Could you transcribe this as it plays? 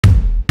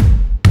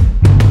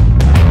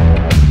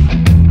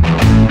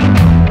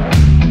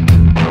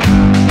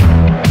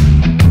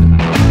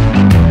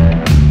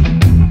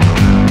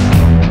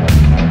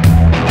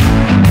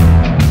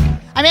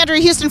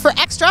Audrey Houston for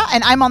Extra,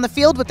 and I'm on the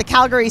field with the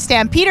Calgary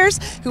Stampeders,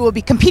 who will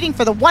be competing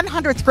for the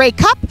 100th Grey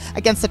Cup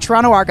against the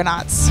Toronto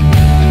Argonauts.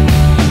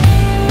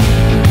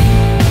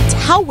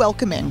 How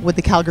welcoming would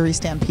the Calgary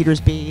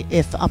Stampeders be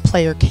if a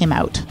player came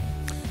out?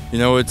 You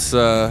know, it's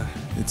an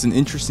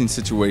interesting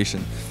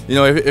situation. You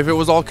know, if it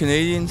was all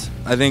Canadians,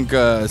 I think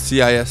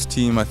CIS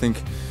team, I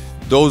think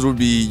those would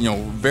be, you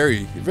know,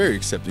 very, very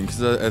accepting,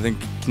 because I think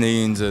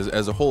Canadians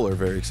as a whole are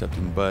very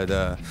accepting. But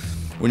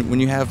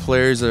when you have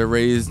players that are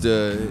raised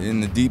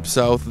in the deep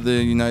south of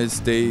the United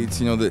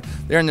States, you know, that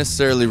they aren't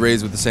necessarily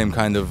raised with the same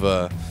kind of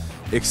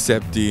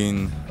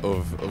accepting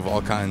of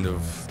all kind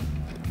of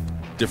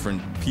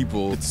different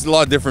people. It's a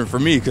lot different for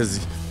me, because,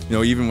 you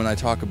know, even when I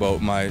talk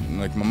about my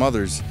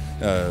mother's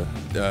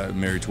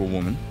married to a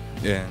woman.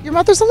 Yeah. Your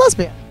mother's a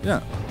lesbian?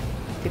 Yeah.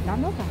 Did not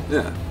know that.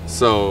 Yeah.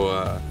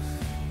 So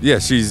yeah,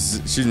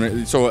 she's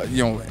so,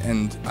 you know,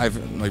 and I've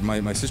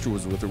my sister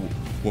was with a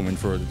woman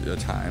for a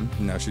time.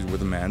 Now she's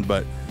with a man.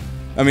 But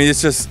I mean,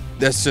 that's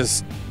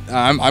just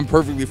I'm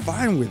perfectly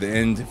fine with it.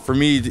 And for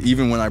me,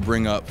 even when I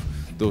bring up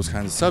those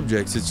kinds of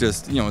subjects, it's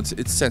just, you know,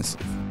 it's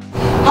sensitive.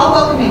 How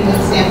welcoming would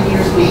the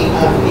Stampeders be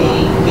of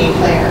a gay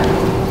player?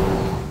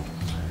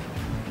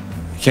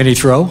 Can he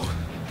throw?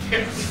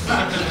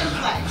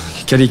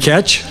 Can he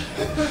catch?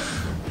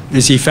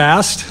 Is he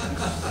fast?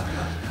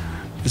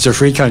 It's a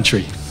free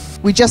country.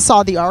 We just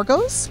saw the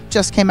Argos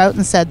just came out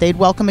and said they'd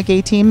welcome a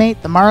gay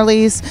teammate, the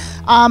Marlies.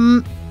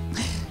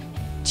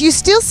 Do you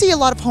still see a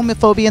lot of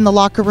homophobia in the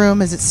locker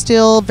room? Is it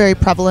still very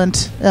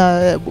prevalent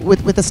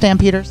with the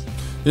Stampeders?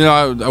 You know,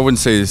 I wouldn't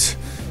say it's...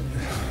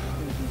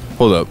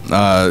 Hold up.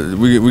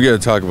 We got to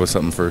talk about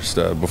something first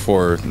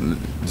before...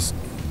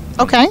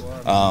 Okay.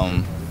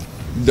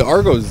 The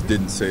Argos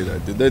didn't say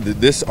that, did they?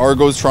 This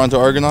Argos Toronto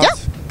Argonauts?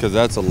 Yeah. Because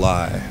that's a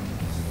lie.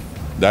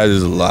 That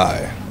is a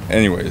lie.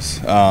 Anyways,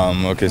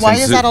 okay. Why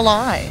is that a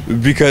lie?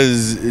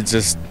 Because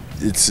it's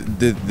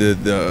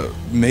the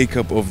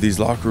makeup of these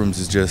locker rooms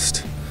is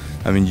just,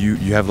 I mean,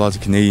 you have lots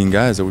of Canadian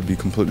guys that would be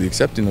completely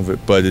accepting of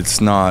it, but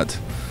it's not.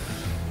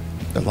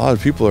 A lot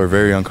of people are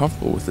very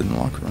uncomfortable with it in the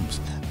locker rooms.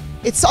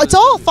 It's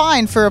all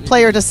fine for a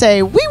player to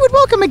say we would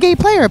welcome a gay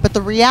player, but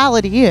the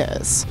reality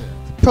is,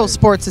 pro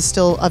sports is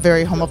still a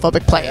very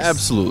homophobic place.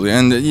 Absolutely,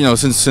 and you know,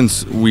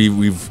 since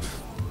we've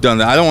done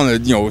that, I don't want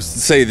to, you know,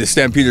 say the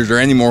Stampeders are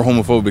any more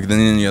homophobic than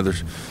any other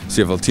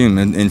CFL team.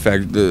 And in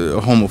fact, the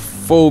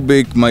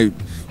homophobic might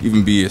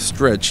even be a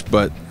stretch,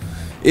 but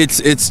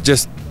it's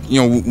just,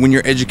 you know, when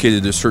you're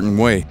educated a certain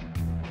way.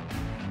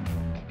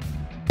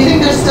 Do you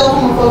think there's still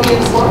homophobia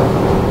in sport?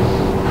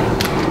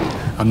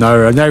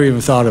 I've never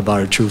even thought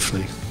about it,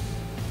 truthfully.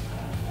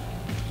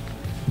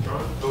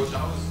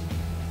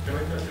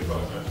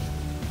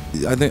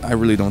 I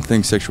really don't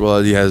think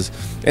sexuality has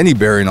any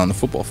bearing on the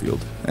football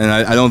field, and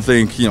I don't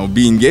think, you know,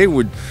 being gay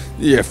would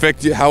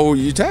affect how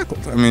you tackle.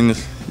 I mean,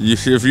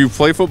 if you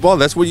play football,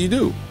 that's what you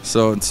do.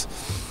 So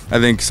I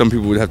think some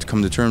people would have to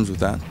come to terms with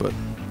that, but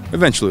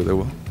eventually they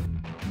will.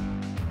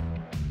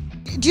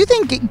 Do you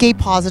think gay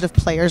positive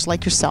players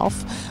like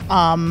yourself,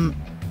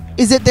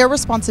 is it their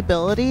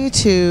responsibility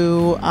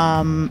to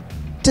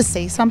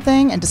say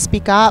something and to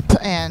speak up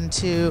and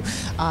to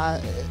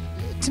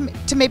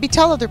maybe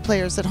tell other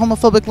players that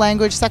homophobic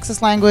language,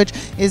 sexist language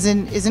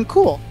isn't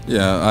cool?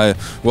 Yeah,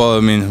 well, I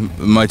mean,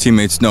 my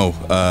teammates know.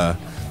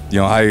 You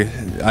know,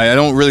 I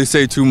don't really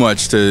say too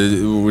much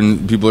to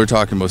when people are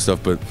talking about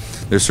stuff, but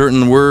there's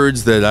certain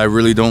words that I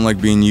really don't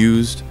like being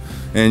used,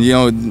 and you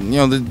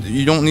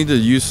don't need to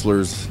use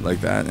slurs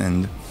like that,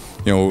 and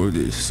you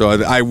know, so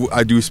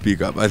I do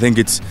speak up. I think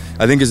it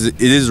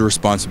is a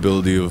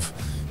responsibility of,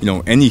 you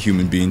know, any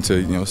human being to,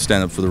 you know,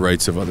 stand up for the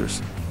rights of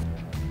others.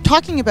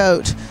 Talking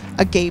about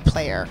a gay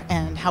player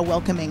and how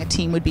welcoming a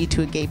team would be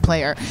to a gay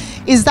player,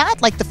 is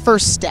that like the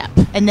first step,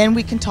 and then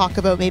we can talk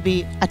about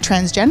maybe a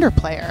transgender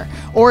player,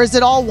 or is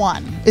it all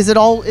one? Is it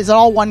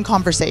all one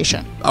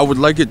conversation? I would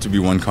like it to be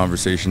one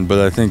conversation, but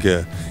I think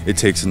it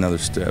takes another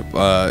step.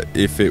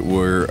 If it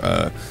were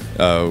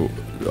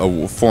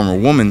a former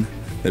woman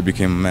that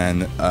became a man,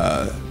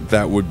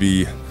 that would be,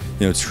 you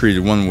know, it's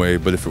treated one way.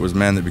 But if it was a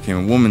man that became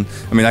a woman,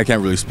 I mean, I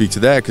can't really speak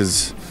to that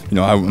because, you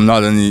know,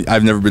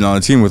 I've never been on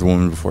a team with a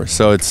woman before.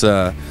 So it's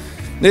an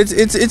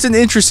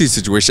interesting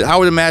situation. I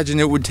would imagine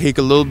it would take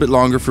a little bit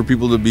longer for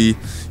people to be,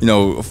 you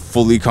know,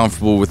 fully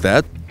comfortable with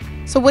that.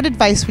 So what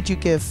advice would you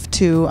give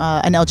to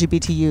an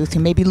LGBT youth who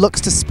maybe looks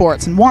to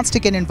sports and wants to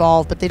get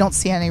involved, but they don't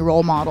see any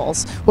role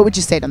models? What would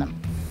you say to them?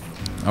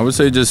 I would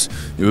say just,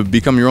 you know,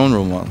 become your own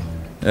role model.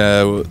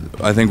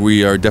 I think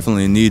we are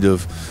definitely in need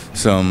of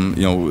some,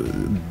 you know,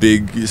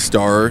 big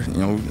star, you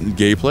know,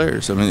 gay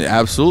players. I mean,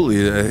 absolutely.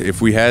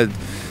 If we had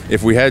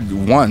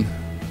one,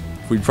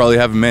 we'd probably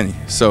have many.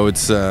 So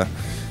it's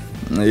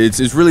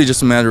really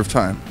just a matter of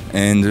time.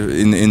 And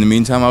in the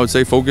meantime, I would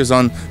say focus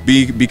on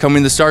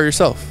becoming the star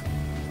yourself.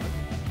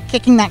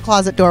 Kicking that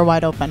closet door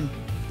wide open.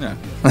 Yeah.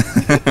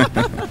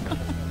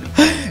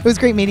 It was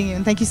great meeting you,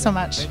 and thank you so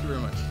much. Thank you very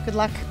much. Good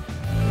luck.